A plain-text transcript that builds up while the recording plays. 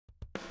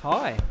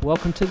Hi,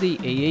 welcome to the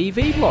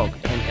EEVblog,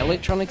 an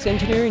electronics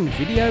engineering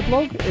video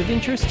blog of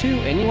interest to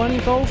anyone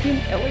involved in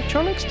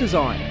electronics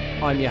design.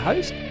 I'm your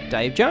host,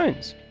 Dave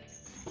Jones.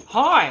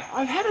 Hi,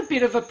 I've had a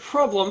bit of a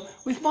problem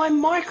with my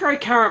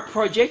µCurrent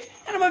project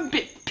and I'm a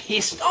bit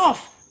pissed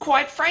off,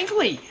 quite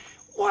frankly.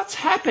 What's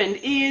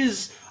happened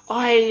is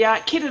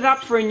I kitted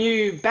up for a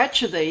new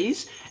batch of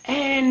these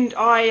and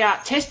I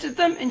tested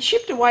them and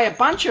shipped away a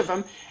bunch of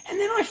them, and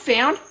then I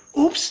found,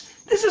 oops,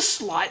 there's a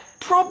slight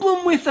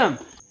problem with them.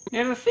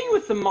 Now the thing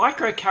with the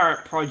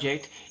µCurrent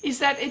project is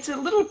that it's a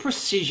little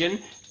precision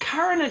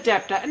current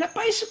adapter, and it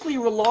basically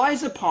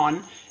relies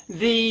upon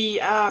the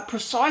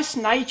precise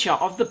nature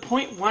of the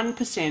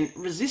 0.1%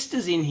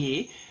 resistors in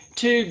here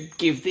to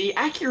give the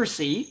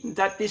accuracy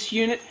that this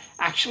unit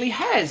actually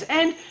has.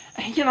 And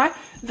you know,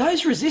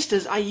 those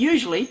resistors are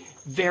usually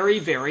very,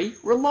 very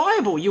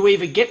reliable. You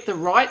either get the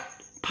right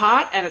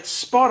part and it's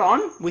spot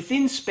on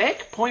within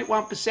spec,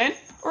 0.1%,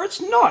 or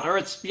it's not, or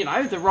it's, you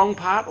know, the wrong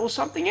part or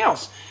something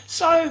else.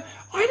 So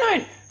I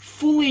don't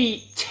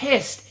fully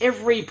test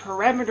every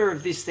parameter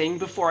of this thing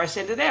before I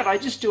send it out. I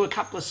just do a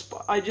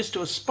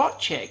spot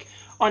check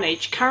on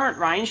each current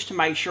range to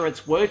make sure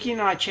it's working,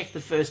 and I check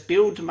the first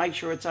build to make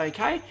sure it's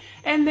okay,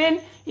 and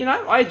then, you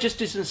know, I just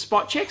do some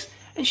spot checks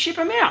and ship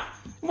them out.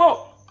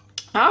 Well,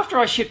 after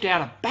I shipped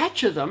out a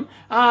batch of them,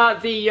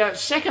 the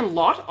second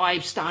lot I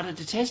started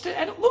to test it,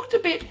 and it looked a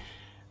bit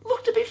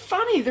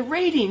funny. The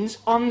readings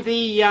on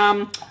the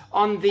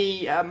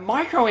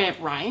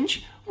microamp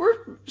range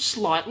were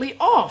slightly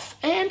off,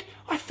 and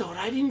I thought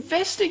I'd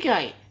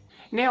investigate.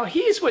 Now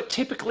here's what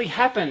typically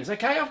happens.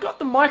 Okay, I've got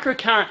the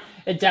µCurrent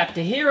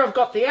adapter here. I've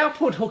got the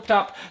output hooked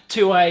up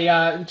to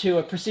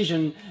a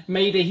precision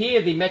meter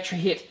here, the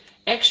µHit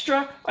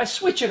Extra. I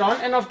switch it on,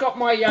 and I've got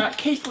my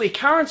Keithley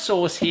current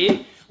source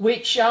here,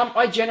 which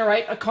I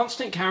generate a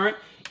constant current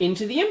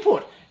into the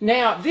input.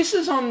 Now this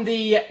is on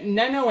the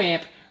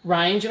nanoamp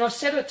range, and I've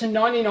set it to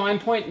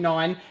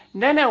 99.9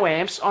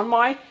 nanoamps on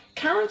my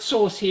current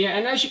source here,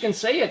 and as you can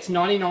see, it's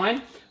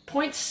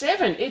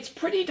 99.7. It's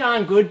pretty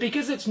darn good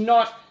because it's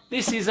not,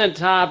 this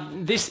isn't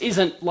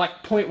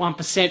like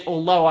 0.1% or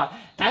lower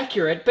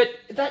accurate, but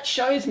that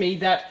shows me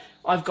that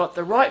I've got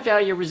the right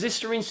value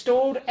resistor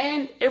installed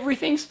and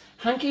everything's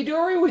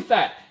hunky-dory with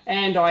that.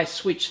 And I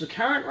switch the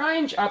current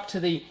range up to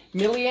the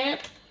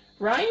milliamp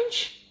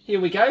range. Here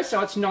we go,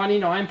 so it's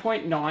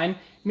 99.9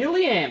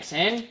 milliamps,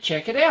 and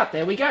check it out,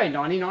 there we go,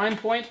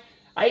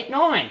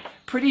 99.89,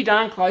 pretty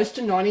darn close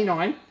to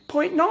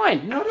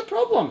 99.9, not a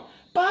problem.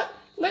 But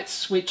let's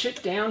switch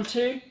it down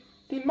to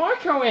the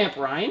microamp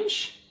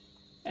range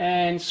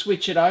and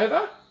switch it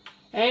over,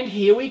 and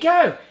here we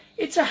go,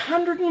 it's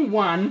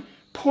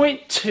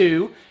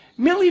 101.2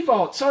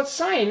 millivolts, so it's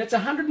saying it's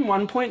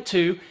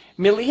 101.2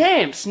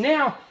 milliamps.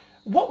 Now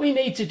what we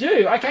need to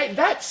do, okay,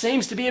 that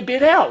seems to be a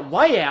bit out,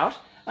 way out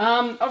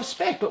of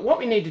spec, but what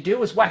we need to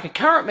do is whack a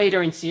current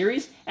meter in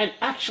series and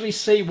actually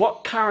see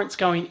what current's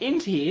going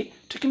into here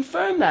to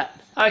confirm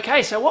that.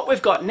 Okay, so what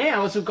we've got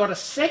now is we've got a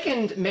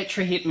second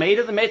µHit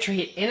meter, the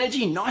µHit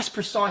Energy, nice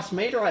precise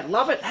meter, I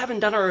love it, haven't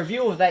done a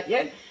review of that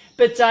yet,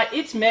 but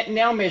it's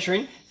now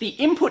measuring the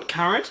input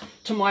current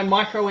to my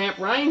microamp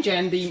range,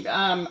 and the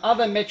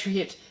other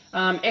µHit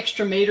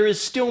Extra meter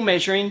is still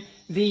measuring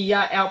the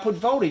output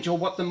voltage, or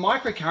what the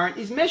µCurrent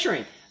is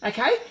measuring.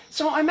 Okay,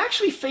 so I'm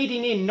actually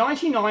feeding in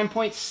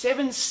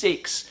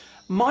 99.76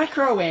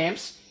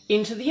 microamps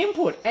into the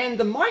input, and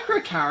the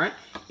µCurrent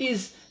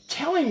is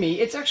telling me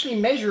it's actually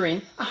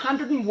measuring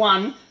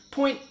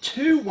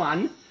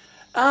 101.21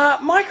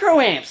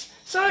 microamps.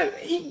 So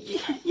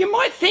you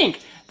might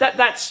think that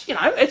that's, you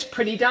know, it's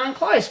pretty darn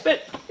close,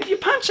 but if you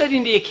punch that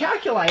into your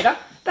calculator,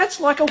 that's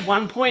like a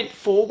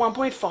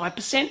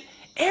 1.5%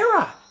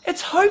 error.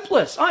 It's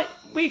hopeless.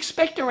 We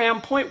expect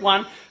around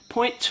 0.1,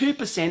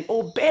 0.2%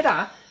 or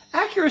better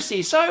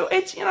accuracy. So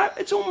it's, you know,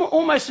 it's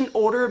almost an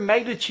order of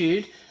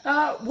magnitude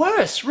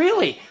worse,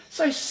 really.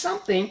 So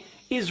something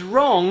is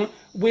wrong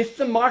with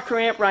the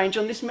microamp range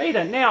on this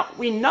meter. Now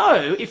we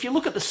know, if you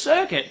look at the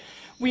circuit,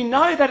 we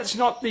know that it's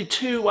not the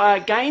two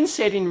gain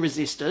setting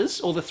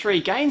resistors or the three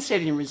gain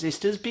setting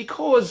resistors,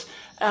 because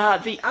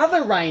the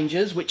other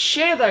ranges which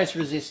share those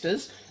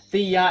resistors,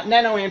 the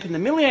nanoamp and the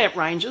milliamp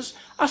ranges,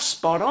 are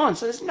spot on.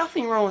 So there's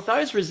nothing wrong with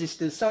those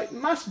resistors. So it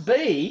must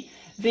be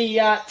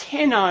the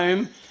 10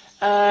 ohm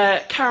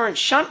current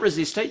shunt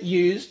resistor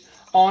used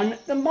on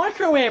the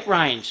microamp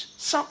range.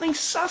 Something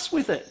sus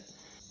with it.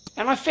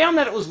 And I found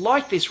that it was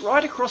like this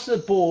right across the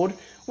board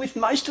with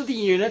most of the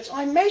units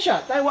I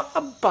measure. They were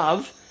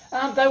above,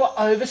 they were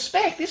over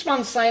spec. This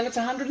one's saying it's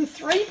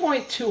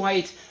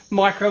 103.28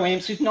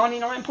 microamps with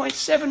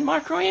 99.7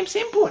 microamps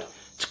input.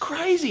 It's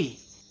crazy.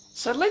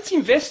 So let's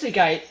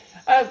investigate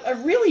a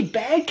really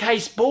bad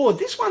case board.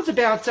 This one's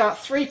about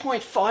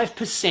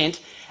 3.5%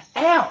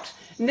 out.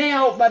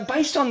 Now,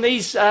 based on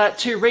these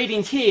two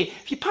readings here,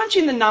 if you punch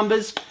in the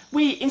numbers,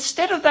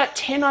 instead of that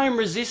 10 ohm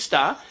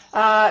resistor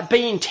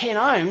being 10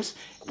 ohms,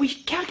 we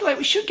calculate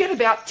we should get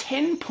about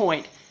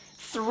 10.3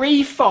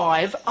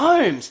 10.35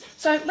 ohms.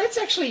 So let's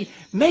actually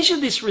measure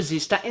this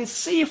resistor and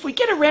see if we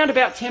get around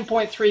about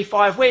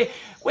 10.35.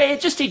 We're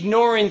just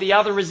ignoring the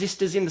other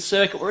resistors in the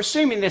circuit. We're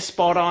assuming they're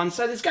spot on,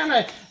 so there's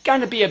going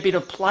to be a bit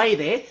of play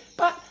there,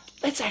 but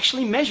let's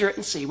actually measure it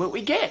and see what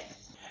we get.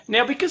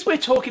 Now, because we're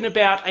talking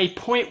about a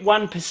 0.1%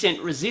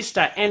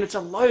 resistor and it's a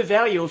low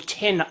value of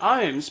 10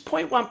 ohms,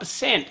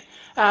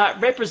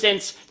 0.1%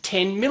 represents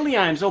 10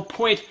 milliohms or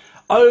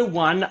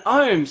 0.01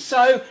 ohms.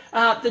 So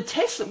the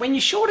test, when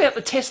you short out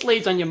the test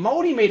leads on your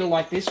multimeter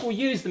like this, we'll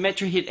use the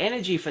µCurrent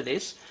energy for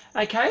this,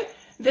 okay?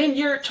 Then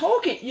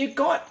you've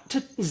got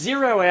to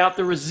zero out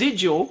the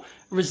residual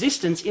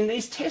resistance in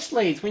these test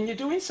leads when you're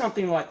doing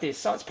something like this.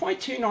 So it's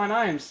 0.29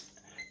 ohms.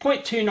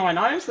 0.29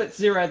 ohms, let's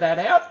zero that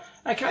out.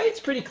 Okay, it's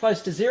pretty close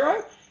to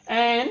zero.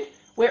 And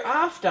we're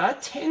after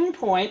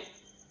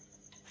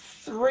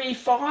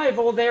 10.35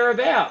 or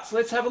thereabouts.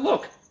 Let's have a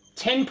look.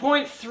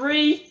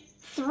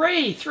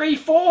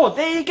 10.3334.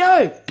 There you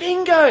go.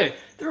 Bingo.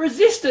 The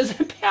resistor's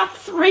about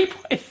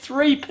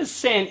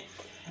 3.3%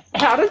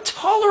 out of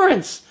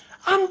tolerance.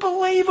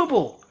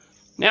 Unbelievable.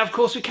 Now, of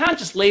course, we can't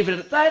just leave it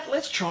at that.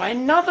 Let's try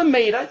another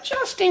meter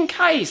just in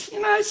case. You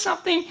know,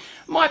 something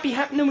might be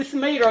happening with the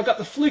meter. I've got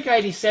the Fluke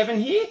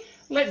 87 here.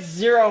 Let's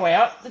zero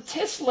out the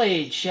test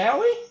lead, shall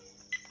we?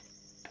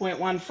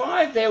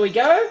 0.15, there we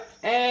go.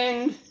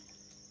 And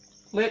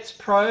let's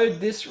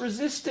probe this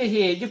resistor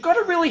here. You've got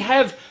to really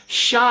have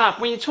sharp,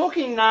 when you're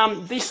talking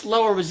this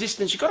lower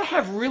resistance, you've got to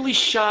have really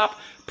sharp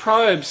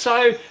probes.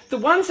 So the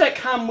ones that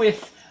come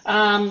with,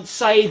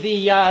 say,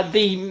 the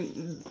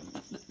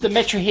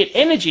µCurrent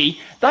energy,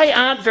 they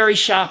aren't very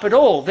sharp at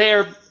all.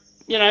 They're,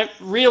 you know,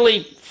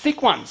 really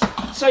thick ones.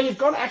 So you've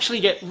got to actually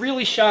get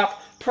really sharp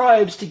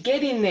probes to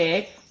get in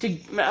there, to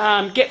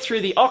get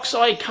through the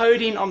oxide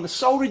coating on the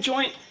solder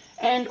joint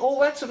and all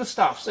that sort of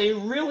stuff. So you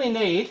really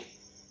need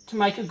to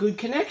make a good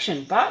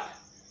connection. But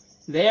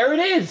there it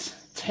is,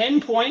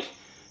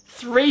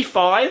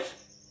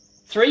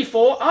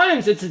 10.3534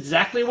 ohms. It's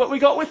exactly what we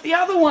got with the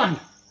other one.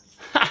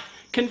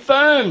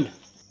 Confirmed.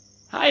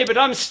 Hey, but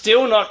I'm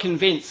still not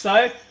convinced,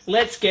 so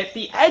let's get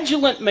the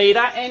Agilent meter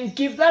and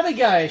give that a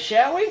go,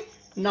 shall we?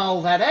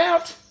 Null that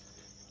out,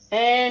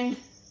 and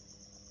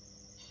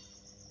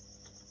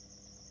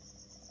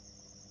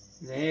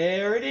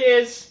there it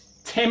is,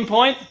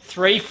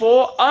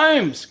 10.34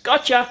 ohms.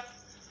 Gotcha.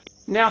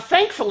 Now,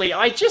 thankfully,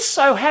 I just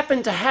so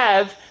happen to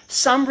have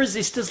some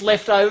resistors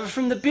left over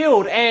from the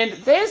build, and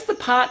there's the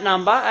part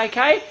number,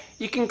 okay?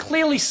 You can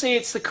clearly see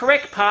it's the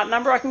correct part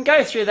number. I can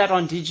go through that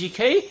on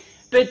Digikey,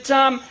 but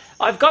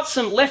I've got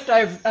some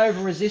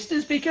leftover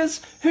resistors because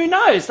who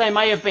knows, they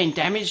may have been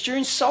damaged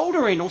during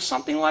soldering or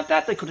something like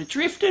that. They could have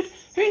drifted,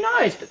 who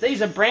knows, but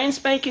these are brand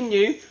spanking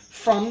new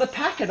from the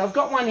packet. I've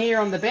got one here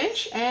on the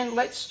bench and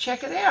let's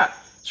check it out.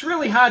 It's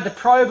really hard to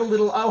probe a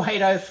little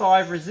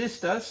 0805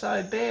 resistor,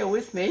 so bear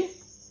with me.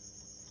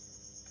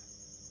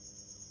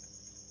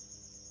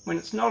 When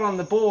it's not on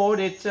the board,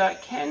 it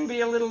can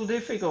be a little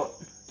difficult.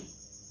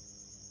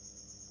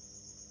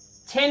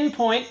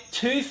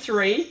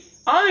 10.23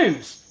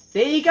 ohms.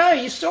 There you go,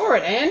 you saw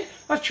it, and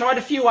I've tried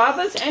a few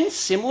others and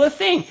similar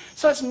thing.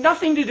 So it's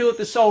nothing to do with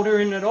the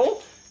soldering at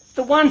all.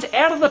 The ones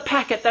out of the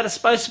packet that are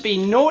supposed to be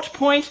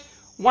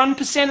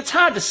 0.1%, it's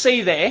hard to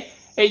see there.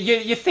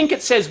 You think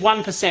it says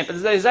 1%,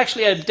 but there's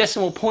actually a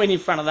decimal point in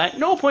front of that.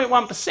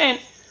 0.1%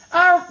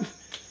 are,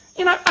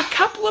 you know, a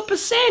couple of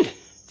percent.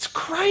 It's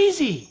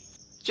crazy.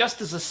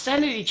 Just as a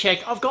sanity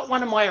check, I've got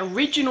one of my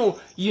original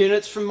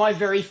units from my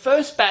very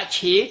first batch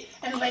here,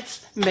 and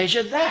let's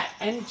measure that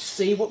and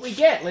see what we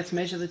get. Let's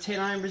measure the 10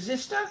 ohm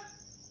resistor,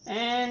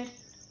 and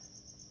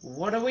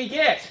what do we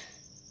get?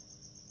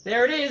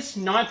 There it is,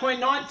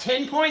 9.9,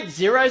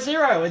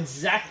 10.00,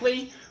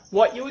 exactly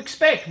what you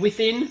expect,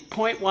 within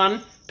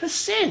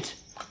 0.1%.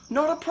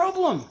 Not a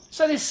problem.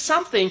 So there's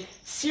something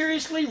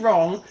seriously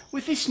wrong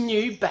with this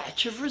new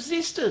batch of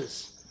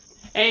resistors.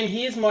 And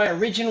here's my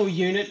original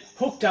unit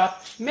hooked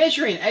up,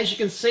 measuring. As you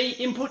can see,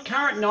 input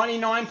current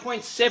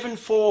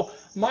 99.74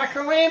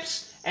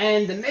 microamps,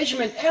 and the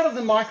measurement out of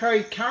the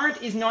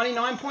microcurrent is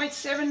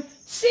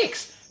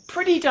 99.76.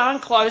 Pretty darn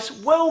close,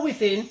 well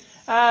within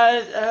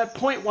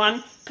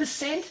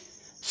 0.1%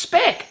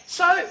 spec.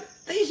 So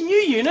these new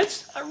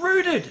units are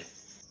rooted.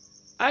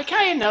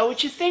 Okay, I know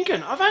what you're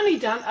thinking. I've only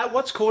done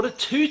what's called a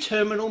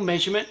 2-terminal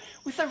measurement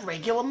with a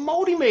regular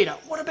multimeter.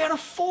 What about a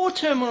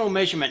 4-terminal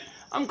measurement?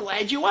 I'm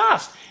glad you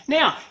asked.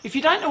 Now, if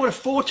you don't know what a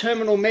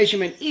 4-terminal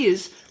measurement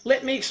is,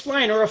 let me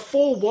explain, or a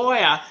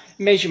 4-wire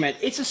measurement.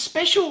 It's a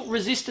special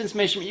resistance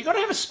measurement. You've got to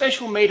have a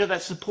special meter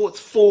that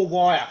supports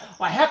 4-wire.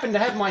 I happen to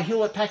have my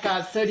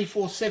Hewlett-Packard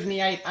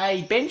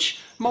 3478A bench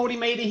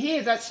multimeter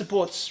here that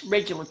supports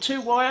regular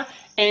 2-wire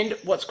and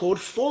what's called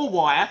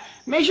 4-wire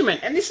measurement.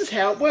 And this is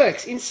how it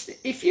works.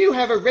 If you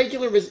have a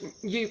regular,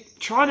 you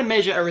try to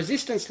measure a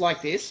resistance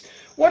like this,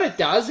 what it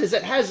does is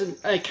it has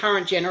a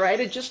current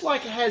generator just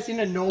like it has in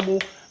a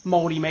normal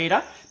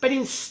multimeter, but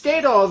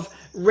instead of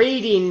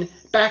reading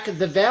back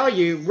the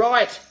value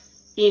right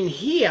in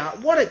here,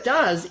 what it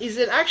does is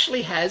it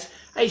actually has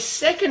a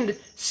second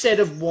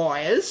set of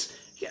wires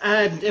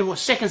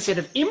second set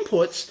of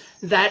inputs,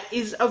 that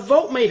is a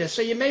voltmeter.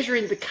 So you're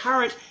measuring the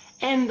current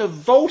and the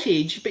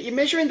voltage, but you're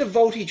measuring the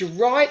voltage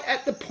right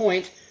at the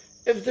point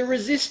of the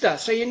resistor.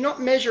 So you're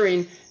not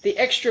measuring the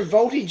extra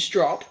voltage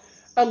drop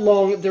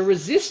along the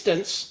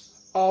resistance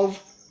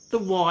of the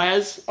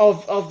wires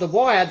of the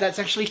wire that's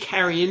actually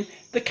carrying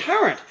the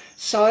current.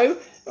 So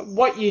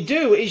what you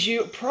do is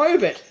you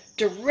probe it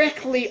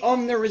directly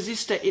on the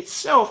resistor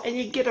itself, and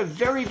you get a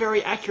very,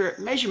 very accurate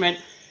measurement,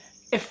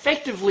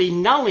 effectively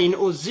nulling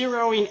or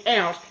zeroing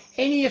out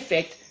any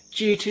effect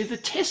due to the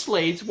test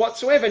leads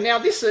whatsoever. Now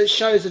this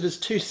shows it as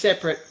two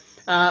separate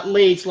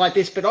leads like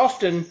this, but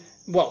often,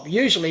 well,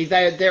 usually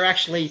they're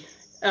actually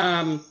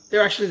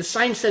the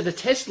same set of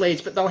test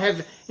leads, but they'll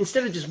have,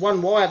 instead of just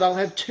one wire, they'll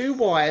have two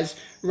wires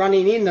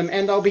running in them,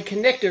 and they'll be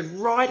connected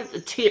right at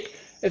the tip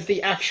of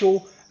the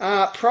actual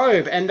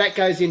probe, and that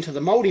goes into the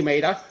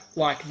multimeter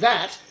like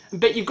that.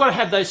 But you've got to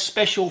have those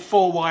special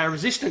 4-wire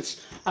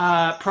resistance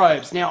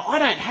probes. Now I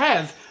don't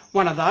have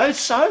one of those,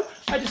 so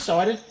I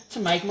decided to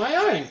make my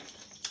own,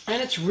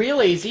 and it's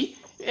real easy.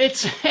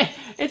 It's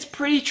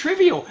pretty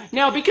trivial.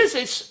 Now, because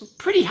it's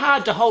pretty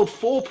hard to hold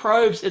 4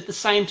 probes at the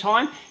same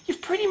time,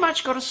 you've pretty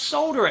much got to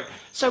solder it.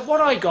 So what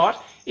I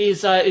got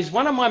is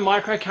one of my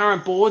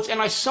microcurrent boards,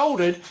 and I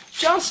soldered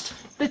just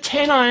the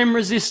 10 ohm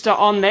resistor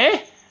on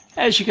there.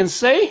 As you can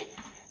see,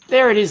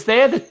 there it is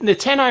there, the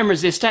 10 ohm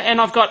resistor, and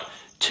I've got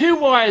 2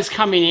 wires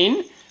coming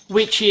in,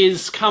 which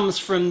comes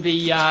from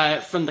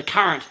the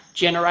current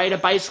generator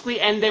basically,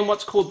 and then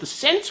what's called the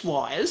sense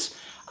wires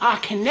are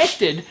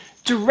connected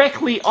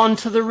directly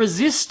onto the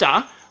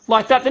resistor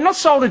like that. They're not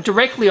soldered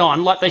directly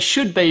on like they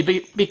should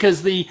be,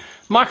 because the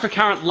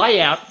microcurrent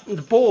layout,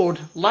 the board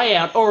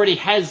layout, already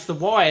has the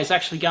wires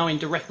actually going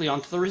directly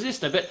onto the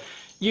resistor. But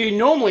you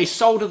normally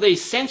solder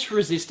these sense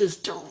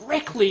resistors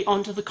directly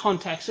onto the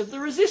contacts of the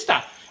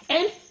resistor.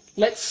 And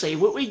let's see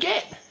what we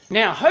get.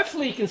 Now,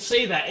 hopefully you can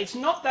see that. It's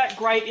not that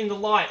great in the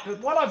light,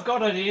 but what I've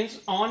got it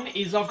on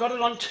is I've got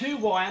it on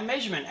 2-wire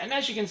measurement. And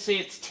as you can see,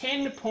 it's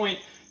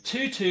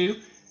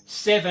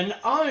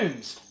 10.227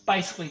 ohms,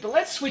 basically. But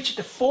let's switch it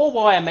to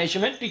 4-wire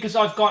measurement, because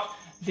I've got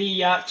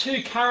the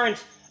 2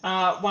 current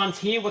ones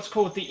here, what's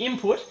called the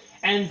input,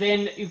 and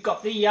then you've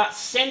got the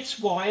sense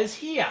wires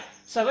here.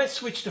 So let's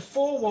switch to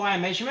 4-wire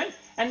measurement,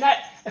 and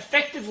that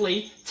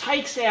effectively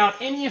takes out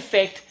any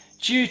effect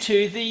due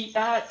to the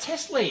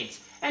test leads.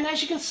 And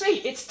as you can see,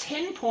 it's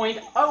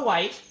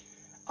 10.08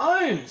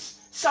 ohms.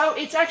 So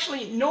it's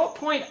actually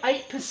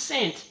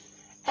 0.8%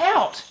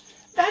 out.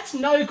 That's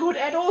no good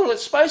at all.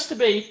 It's supposed to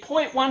be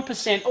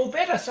 0.1% or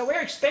better. So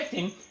we're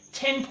expecting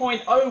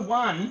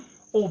 10.01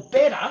 or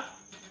better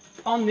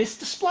on this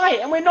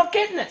display, and we're not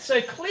getting it. So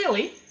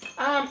clearly,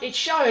 it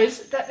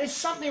shows that there's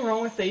something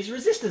wrong with these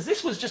resistors.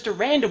 This was just a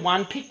random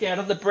one picked out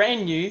of the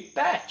brand new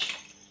batch.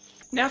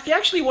 Now, if you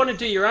actually want to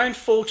do your own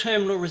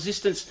 4-terminal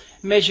resistance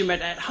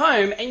measurement at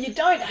home, and you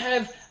don't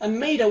have a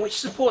meter which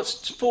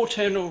supports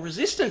 4-terminal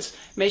resistance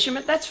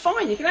measurement, that's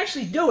fine. You can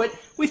actually do it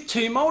with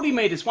 2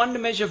 multimeters, one to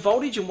measure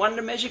voltage and one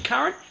to measure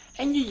current,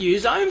 and you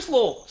use Ohm's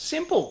law.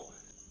 Simple.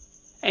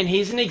 And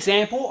here's an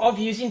example of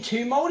using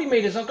 2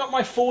 multimeters. I've got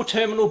my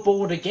 4-terminal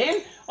board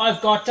again. I've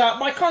got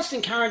my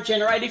constant current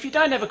generator. If you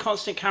don't have a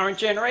constant current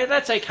generator,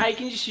 that's okay. You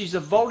can just use a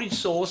voltage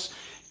source,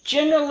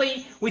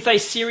 generally with a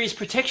series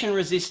protection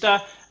resistor,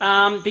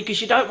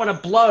 because you don't want to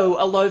blow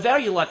a low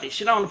value like this.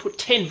 You don't want to put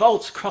 10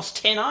 volts across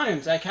 10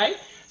 ohms, okay?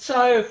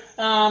 So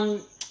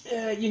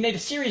you need a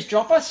series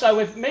dropper. So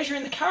we're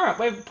measuring the current.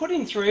 We're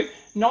putting through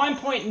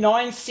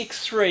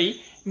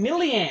 9.963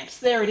 milliamps.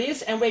 There it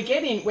is, and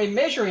we're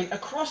measuring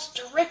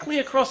directly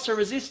across the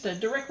resistor,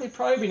 directly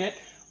probing it,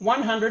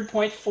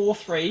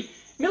 100.43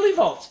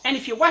 millivolts. And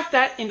if you whack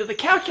that into the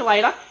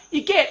calculator,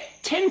 you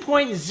get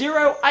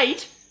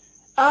 10.08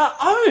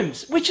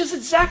 ohms, which is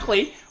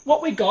exactly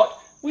what we got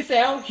with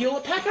our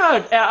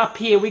Hewlett-Packard up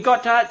here. We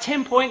got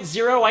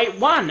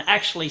 10.081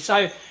 actually,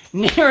 so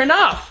near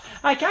enough.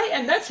 Okay,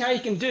 and that's how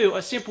you can do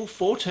a simple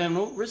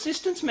 4-terminal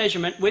resistance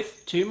measurement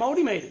with 2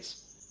 multimeters.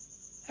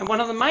 And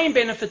one of the main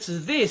benefits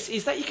of this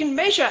is that you can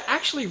measure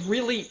actually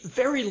really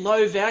very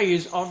low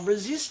values of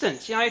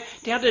resistance, you know,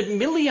 down to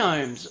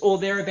milliohms or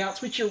thereabouts,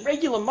 which a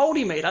regular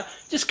multimeter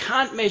just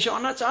can't measure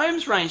on its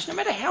ohms range, no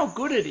matter how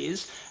good it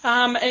is. You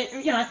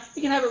know,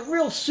 you can have a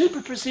real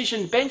super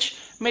precision bench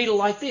meter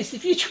like this.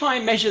 If you try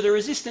and measure the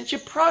resistance,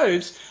 your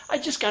probes are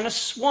just going to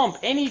swamp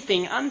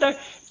anything under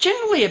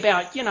generally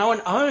about, you know,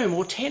 an ohm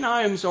or 10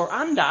 ohms or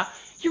under.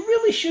 You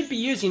really should be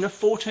using a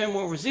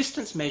 4-terminal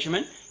resistance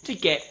measurement to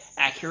get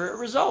accurate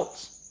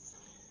results.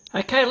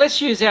 Okay, let's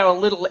use our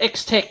little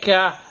X-Tech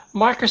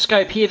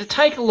microscope here to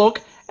take a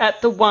look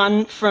at the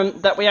one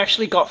that we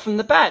actually got from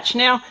the batch.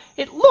 Now,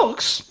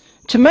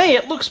 to me,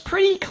 it looks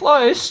pretty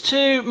close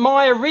to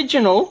my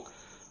original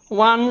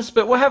ones,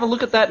 but we'll have a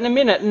look at that in a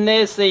minute. And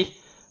there's the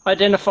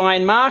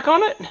identifying mark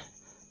on it.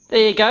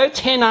 There you go,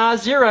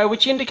 10R0,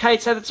 which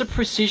indicates that it's a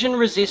precision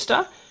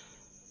resistor.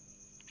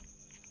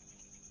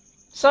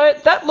 So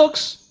that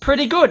looks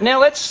pretty good. Now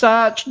let's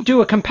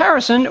do a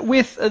comparison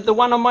with the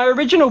one on my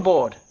original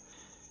board.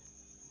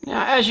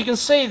 Now, as you can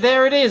see,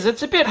 there it is.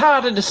 It's a bit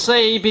harder to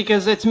see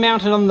because it's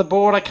mounted on the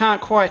board. I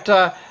can't quite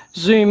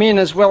zoom in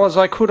as well as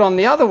I could on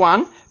the other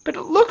one, but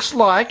it looks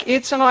like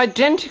it's an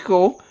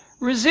identical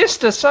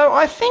resistor. So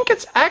I think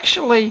it's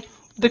actually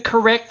the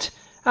correct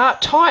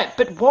type,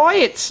 but why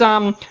it's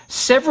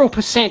several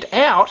percent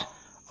out,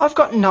 I've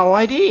got no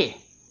idea.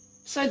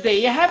 So there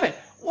you have it.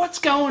 What's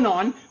going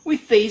on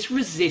with these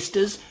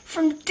resistors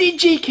from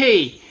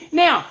Digikey?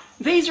 Now,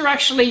 these are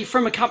actually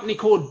from a company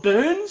called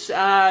Bourns,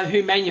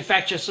 who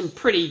manufacture some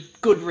pretty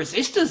good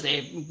resistors.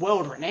 They're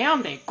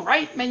world-renowned, they're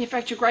great,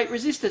 manufacture great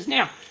resistors.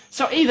 Now,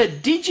 so either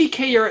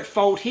Digikey are at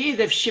fault here,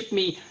 they've shipped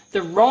me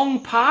the wrong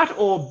part,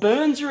 or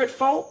Bourns are at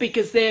fault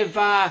because they've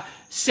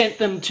sent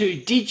them to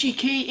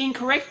Digikey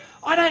incorrect.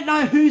 I don't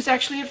know who's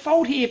actually at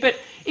fault here, but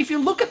if you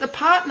look at the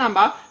part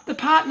number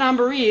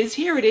is,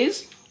 here it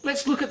is.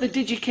 Let's look at the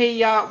Digikey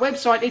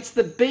website. It's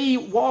the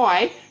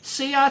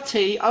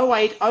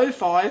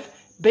BY-CRT0805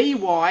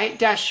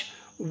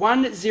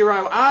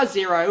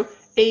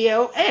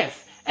 BY-10R0ELF.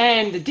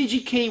 And the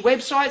Digikey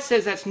website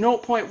says that's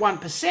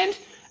 0.1%,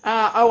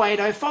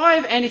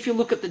 0805. And if you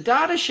look at the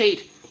data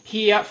sheet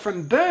here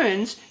from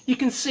Bourns, you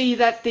can see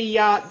that the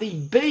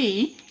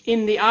B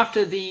in the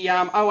after the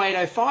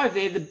 0805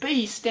 there, the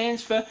B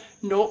stands for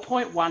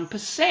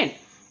 0.1%.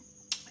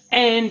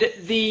 And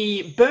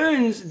the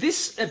Bourns,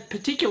 this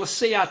particular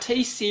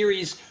CRT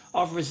series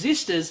of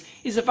resistors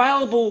is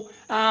available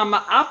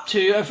up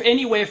to of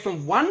anywhere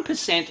from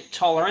 1%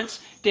 tolerance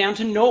down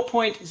to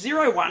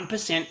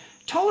 0.01%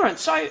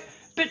 tolerance. So,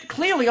 but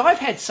clearly I've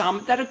had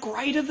some that are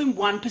greater than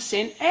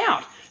 1%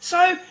 out.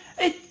 So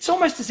it's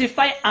almost as if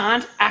they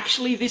aren't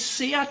actually this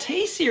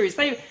CRT series.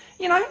 They've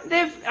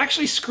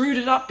actually screwed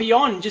it up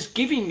beyond just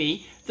giving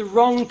me the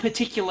wrong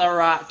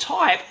particular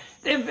type.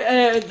 They've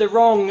the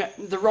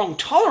wrong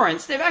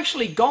tolerance. They've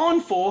actually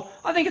gone for,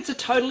 I think it's a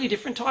totally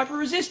different type of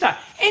resistor.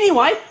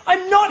 Anyway,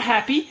 I'm not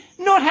happy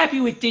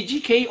with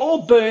Digikey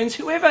or Bourns,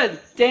 whoever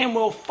damn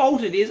well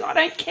fault it is. I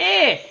don't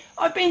care.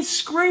 I've been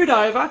screwed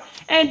over,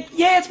 and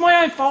yeah, it's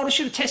my own fault. I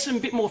should have tested them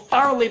a bit more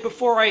thoroughly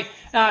before I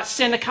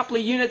send a couple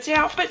of units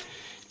out. But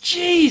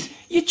geez,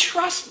 you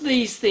trust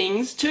these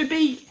things to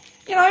be,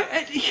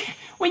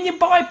 when you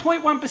buy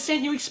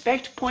 0.1%, you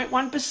expect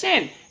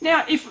 0.1%.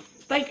 Now,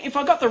 if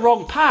I got the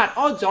wrong part,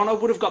 odds on I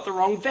would have got the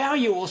wrong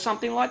value or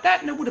something like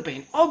that, and it would have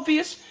been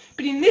obvious.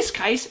 But in this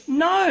case,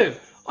 no,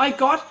 I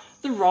got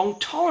the wrong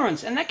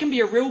tolerance, and that can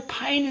be a real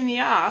pain in the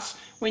ass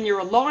when you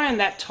rely on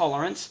that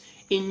tolerance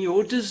in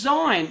your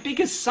design,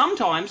 because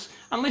sometimes,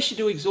 unless you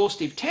do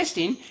exhaustive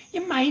testing,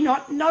 you may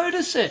not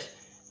notice it.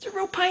 It's a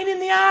real pain in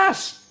the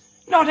ass.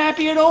 Not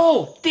happy at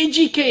all.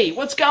 Digikey,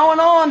 what's going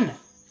on?